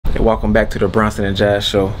Welcome back to the Bronson and Jazz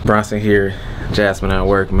show. Bronson here, Jasmine at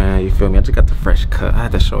work, man. You feel me? I just got the fresh cut. I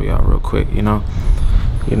had to show y'all real quick, you know.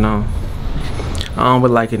 I don't be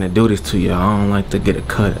liking to do this to y'all. I don't like to get a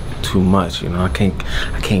cut too much, you know. I can't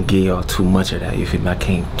give y'all too much of that, you feel me? I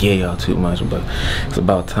can't give y'all too much, but it's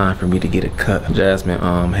about time for me to get a cut. Jasmine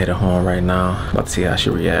headed home right now. About to see how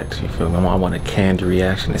she reacts, you feel me? I want a canned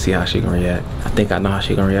reaction to see how she gonna react. I think I know how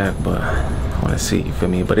she gonna react, but I wanna see, you feel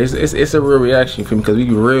me? But it's a real reaction, you feel me? Because we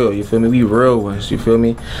real, you feel me? We real ones, you feel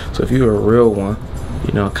me? So if you're a real one,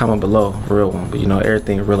 you know, comment below, real one. But you know,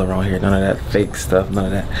 everything real around here. None of that fake stuff, none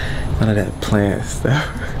of that planned stuff.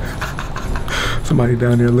 Somebody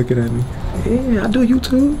down there looking at me. Yeah, I do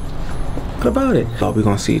YouTube. What about it? Oh, we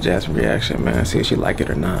gonna see Jasmine's reaction, man. See if she like it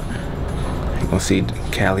or not. We gonna see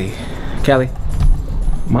Callie. Callie,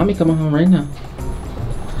 mommy coming home right now.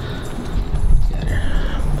 Got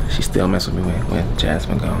her. She still messing with me when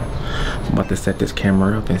Jasmine gone. I'm about to set this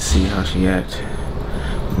camera up and see how she acts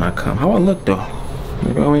when I come. How I look though?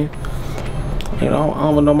 You feel me? You know, I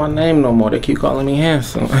don't even know my name no more. They keep calling me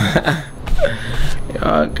handsome.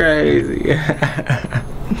 Y'all crazy.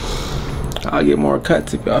 I'll get more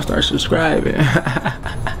cuts if y'all start subscribing.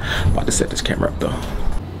 About to set this camera up though.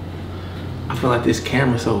 I feel like this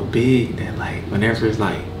camera's so big that like whenever it's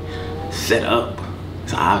like set up,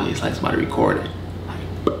 it's obvious like somebody recording.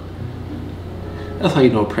 Like, that's how you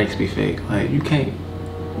know pranks be fake. Like you can't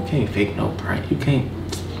fake no prank. You can't.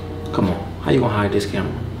 Come on. How you gonna hide this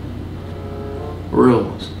camera? Real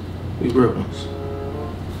ones. We real ones.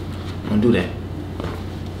 Don't do that.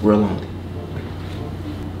 Real only.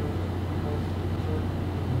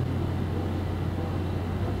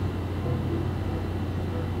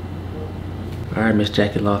 Alright, Miss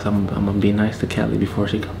Jackie Lost. I'm gonna be nice to Callie before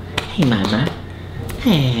she goes. Hey, Mama.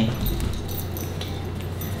 Hey.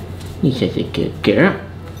 You're such a good girl.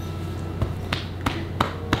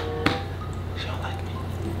 She don't like me.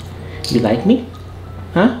 You like me?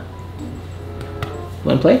 Huh?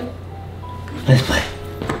 Wanna play? Let's play.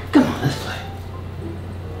 Come on, let's play.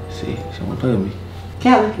 See, she wanna play with me.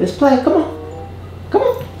 Callie, let's play. Come on. Come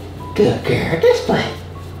on. Good girl. Let's play.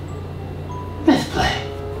 Let's play.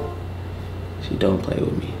 She don't play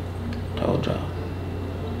with me. Told y'all.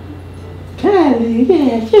 Callie,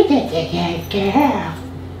 yeah, you get the good girl.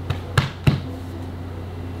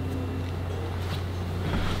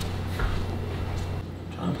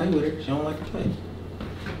 Trying to play with her. She don't like to play.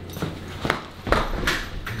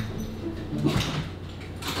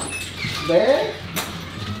 There.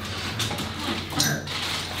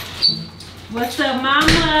 What's up,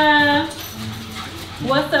 mama?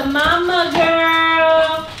 What's up, mama,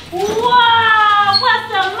 girl? Whoa!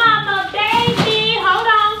 What's up, mama, baby? Hold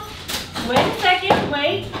on. Wait a second.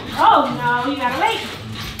 Wait. Oh, no. You gotta wait.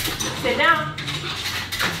 Sit down.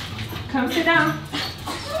 Come sit down.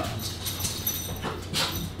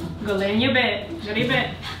 Go lay in your bed. Go to your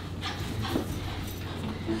bed.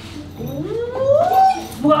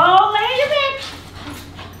 Whoa, lay in your bed.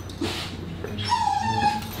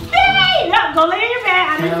 Hey, no, go lay in your bed. I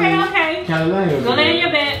didn't say okay. Go lay in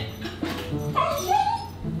your bed.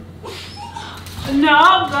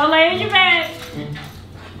 No, go lay in your bed.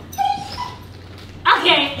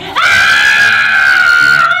 Okay. Ah!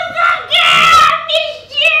 So good. I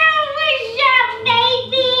missed you. What's up,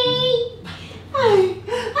 baby?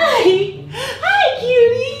 Hi,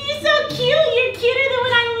 cutie. You're so cute. You're cuter than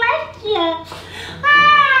when I left you.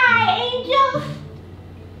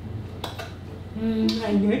 I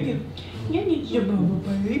know you. You need your mama,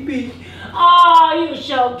 baby. Oh, you're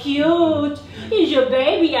so cute. You're your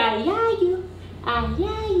baby. I love you. I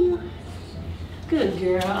love you. Good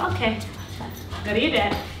girl. Okay. Go to your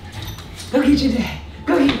dad. Go get your dad.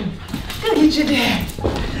 Go get him. Go get your dad.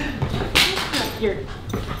 Here.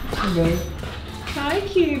 Okay. Hi,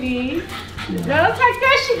 cutie. Go take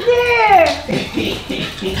that shit there.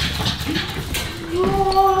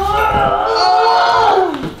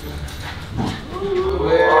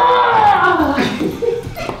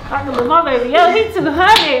 I can love my baby. Yo, he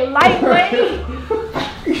 200, lightweight.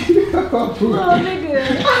 Oh, nigga.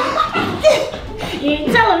 You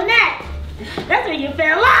ain't tell him that. That's when you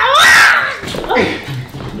fell out.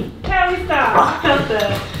 Callie, stop. I felt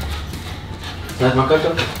that. That's my cut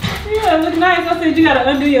though? Yeah, it look nice. I said you gotta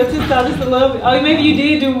undo your toothpaste just a little bit. Oh, maybe you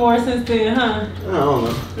did do more since then, huh? I don't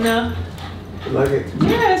know. No? You like it?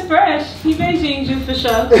 Yeah, it's fresh. He Beijing you for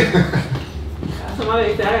sure. So my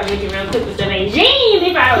baby said I gotta make it real quick with the Beijing.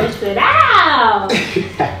 They probably stood out.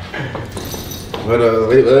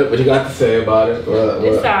 What you got to say about it?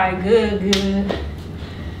 This side good.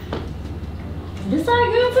 This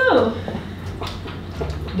side good too.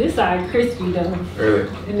 This side crispy though. Really?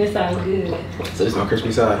 And this side good. So this is my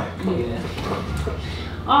crispy side. Yeah.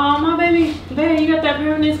 Oh my baby, you got that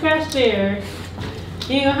permanent scratch there.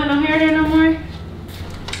 You ain't gonna have no hair there no more?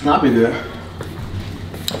 I'll be good.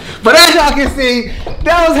 But as y'all can see,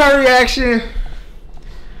 that was her reaction.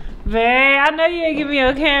 Babe, I know you ain't give me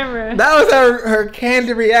a camera. That was her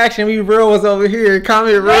candid reaction. We real was over here.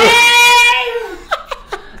 Comment real. Babe!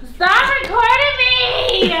 Stop recording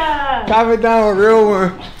me! Comment down a real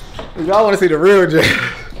one. If y'all want to see the real Jay.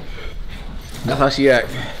 That's how she act.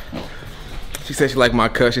 She said she liked my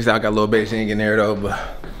cut. She said I got a little bit. She ain't getting there though, but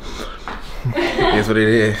it's what it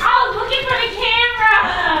is. I was looking for the camera.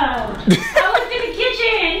 I looked in the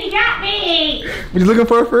kitchen. He got me. What you looking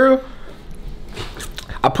for real?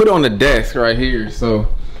 I put it on the desk right here, so.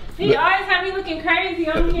 He always have me looking crazy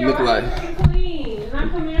on here. Look like. Looking clean. And I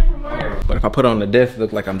come in from work. But if I put it on the desk, it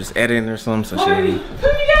look like I'm just editing or something. So Marty, shit.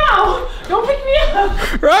 put me down. Don't pick me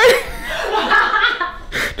up. Right?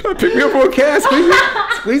 Trying to pick me up for a cat,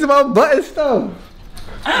 squeeze my butt and stuff.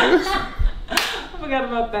 I forgot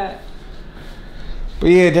about that. But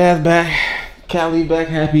yeah, Dad's back. Callie back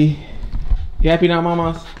happy. You happy now,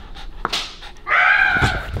 mamas?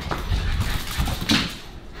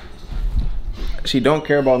 She don't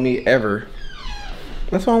care about me ever.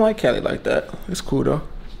 That's why I like Callie like that. It's cool though.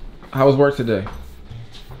 How was work today?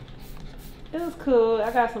 It was cool.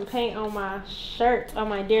 I got some paint on my shirt, on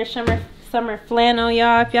my Dear Summer flannel,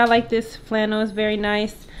 y'all. If y'all like this flannel, it's very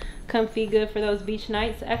nice, comfy, good for those beach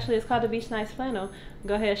nights. Actually, it's called the Beach Nights Flannel.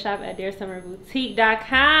 Go ahead, shop at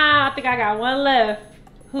DearSummerBoutique.com. I think I got one left.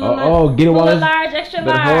 Get it while it's large, extra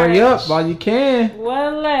large. Hurry up while you can.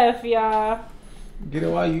 One left, y'all. Get it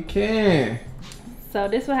while you can. So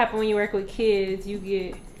this will happen when you work with kids. You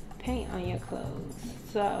get paint on your clothes.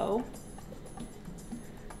 So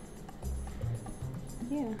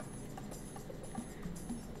yeah,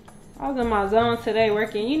 I was in my zone today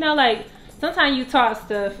working. You know, like sometimes you taught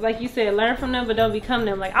stuff, like you said, learn from them but don't become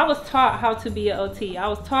them. Like I was taught how to be an OT. I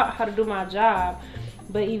was taught how to do my job,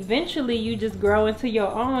 but eventually you just grow into your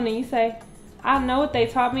own and you say, I know what they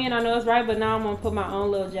taught me and I know it's right, but now I'm gonna put my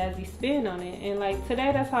own little jazzy spin on it. And like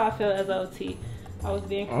today, that's how I felt as an OT. I was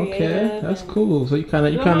being creative. Okay, that's cool. So you kind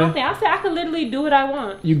of I said I could literally do what I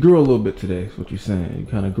want. You grew a little bit today. Is what you're saying. You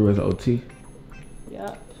kind of grew as an OT.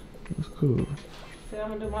 Yep. That's cool. So I'm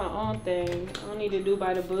gonna do my own thing. I don't need to do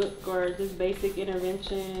by the book or just basic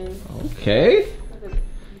interventions. Okay.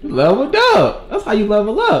 You leveled up. That's how you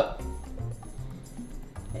level up.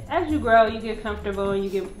 As you grow, you get comfortable and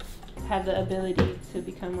you have the ability to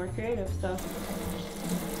become more creative. So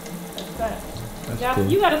that's that. Cool.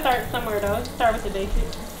 You gotta start somewhere though. Start with the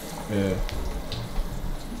basics. Yeah.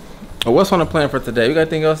 Well, what's on the plan for today? You got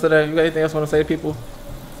anything else today? You got anything else you want to say to people?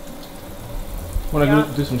 Want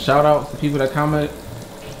to do some shout outs to people that commented?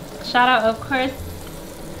 Shout out, of course,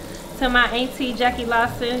 to my auntie Jackie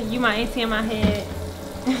Lawson. You my auntie in my head.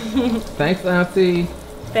 Thanks, auntie.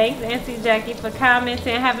 Thanks, Auntie Jackie, for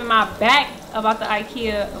commenting and having my back about the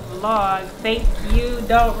IKEA vlog. Thank you.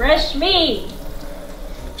 Don't rush me.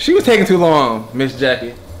 She was taking too long, Miss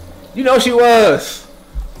Jackie. You know she was.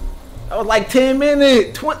 That was like 10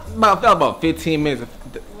 minutes, about 15 minutes.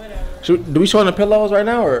 Whatever. Do we show the pillows right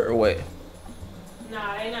now or what?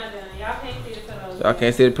 Nah, they not done. Y'all can't see the pillows. Y'all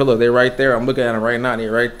can't see the pillows. They're right there. I'm looking at them right now.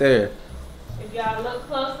 They're right there. If y'all look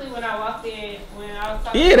closely when I walked in, when I was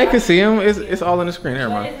talking. Yeah, they can see them. It's all in the screen. Never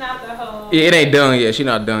mind. It's not the whole. Yeah, it ain't done yet. She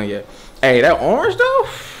not done yet. Hey, that orange though,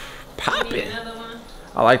 popping. Another one?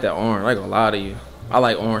 I like that orange. I ain't gonna lie to you. I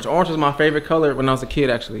like orange. Orange was my favorite color when I was a kid.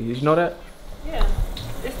 Actually, did you know that? Yeah,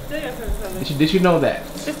 it's still your favorite color. Did you know that?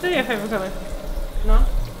 It's still your favorite color. No?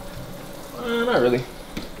 Not really.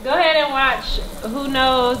 Go ahead and watch Who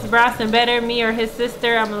Knows Bronson Better, me or his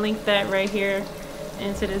sister. I'm gonna link that right here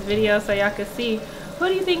into this video so y'all can see. Who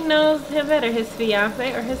do you think knows him better, his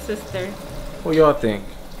fiance or his sister? What y'all think?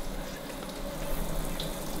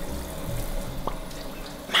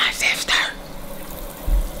 My sister.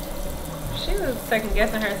 She was second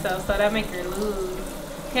guessing herself, so that make her lose.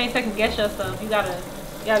 You can't second guess yourself. You gotta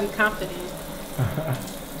be confident.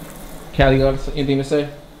 Callie, you got anything to say?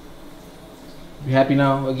 You happy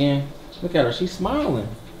now again? Look at her, she's smiling.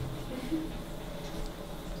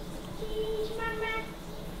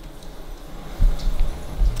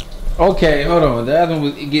 Okay, hold on. The other one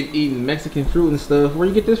was eating Mexican fruit and stuff. Where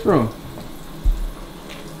you get this from?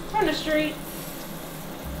 From the street.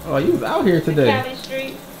 Oh, you was out here today. Cali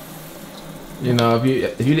street. You know,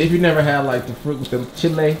 if you never had like the fruit with the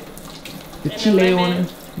chile on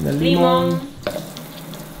it, the limon.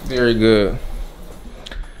 Very good.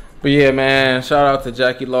 But yeah, man, shout out to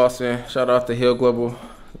Jackie Lawson. Shout out to Hill Global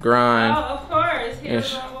Grind. Oh, of course. Hill And,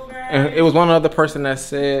 and it was one other person that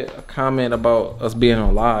said a comment about us being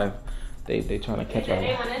on live. They trying to catch us.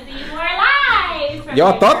 They want to see you more live.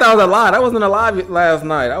 Y'all thought that was a lie. That wasn't a live last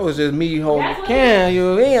night. That was just me holding the can.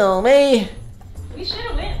 You know me. We should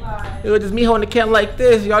have went live. It was just me holding the can like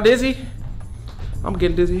this. Y'all dizzy? I'm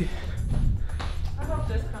getting dizzy. I hope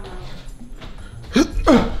this come out. This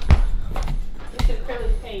is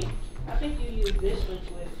acrylic paint. I think you use this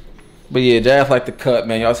liquid. But yeah, Jazz like the cut,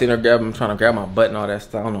 man. Y'all seen her grab him, trying to grab my butt and all that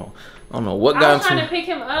stuff. I don't know what got into. I was trying to pick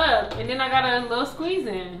him up, and then I got a little squeeze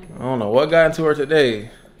in. I don't know what got into her today.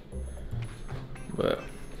 But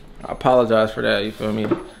I apologize for that, you feel me?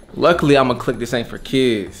 Luckily, I'm gonna click this ain't for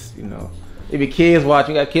kids, you know. If your kids watch,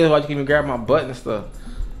 you got kids watch, you can even grab my butt and stuff.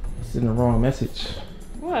 It's in the wrong message.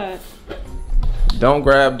 What? Don't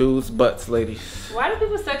grab dudes' butts, ladies. Why do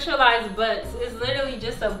people sexualize butts? It's literally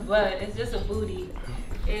just a butt. It's just a booty.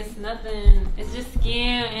 It's nothing. It's just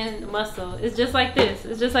skin and muscle. It's just like this.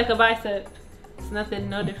 It's just like a bicep. It's nothing,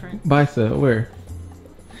 no different. Bicep, where?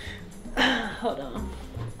 Hold on.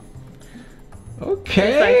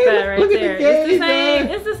 Okay. It's like that right Look there. At the It's the same.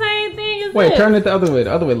 It's the same thing as Wait, this. turn it the other way.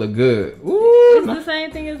 The other way look good. Ooh. It's the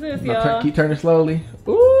same thing as this, y'all. Keep turning slowly.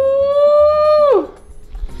 Ooh.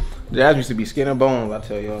 Jazz used to be skin and bones, I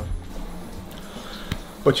tell y'all.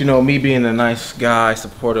 But you know, me being the nice guy,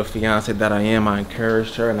 supportive fiance that I am, I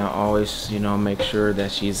encouraged her, and I always, you know, make sure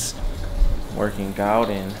that she's working out.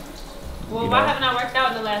 And Well, why haven't I worked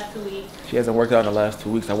out in the last 2 weeks? She hasn't worked out in the last 2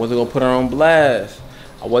 weeks. I wasn't gonna put her on blast.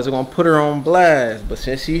 But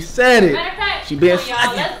since she said it, Matter of fact, she being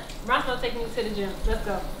y'all. Ron's take me to the gym. Let's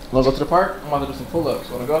go. Wanna go to the park? I'm about to do some pull-ups.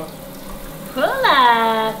 Wanna go?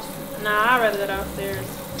 Pull-ups. Nah, I'd rather go downstairs.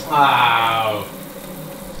 Wow.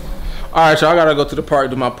 All right, y'all. I gotta go to the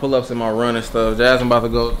park, do my pull-ups and my run and stuff. Jazz, I'm about to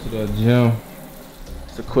go to the gym.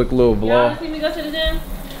 It's a quick little Y'all vlog. wanna see me go to the gym?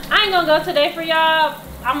 I ain't gonna go today for y'all.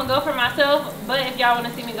 I'm gonna go for myself. But if y'all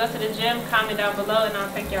wanna see me go to the gym, comment down below and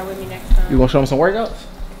I'll take y'all with me next time. You gonna show them some workouts?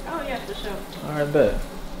 Oh yeah, for sure. All right, bet.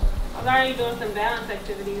 I was already doing some balance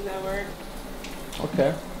activities at work.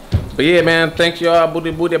 Okay. But yeah, man, thanks y'all.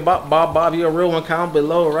 Booty, Bob, you're a real one. Comment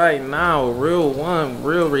below right now. Real one,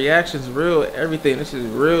 real reactions, real everything. This is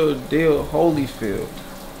real deal Holyfield.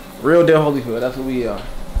 Real deal Holyfield. That's what we are.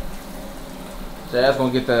 Jazz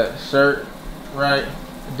gonna get that shirt right.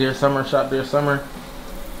 Dear Summer, shop Dear Summer.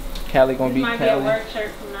 Callie gonna be Might Callie. be a work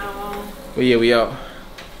shirt from now on. But yeah, we out.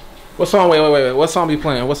 What song? Wait. What song be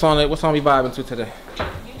playing? What song be vibing to today?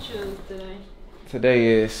 You choose today. Today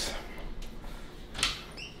is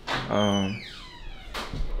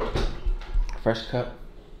Fresh Cut.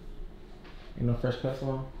 You know Fresh Cut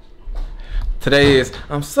song? Today is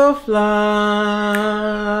I'm so fly.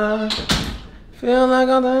 Feel like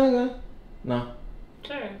I'm thinking. No.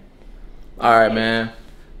 Sure. Alright, man.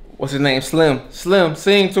 What's his name? Slim. Slim,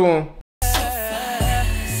 sing to him.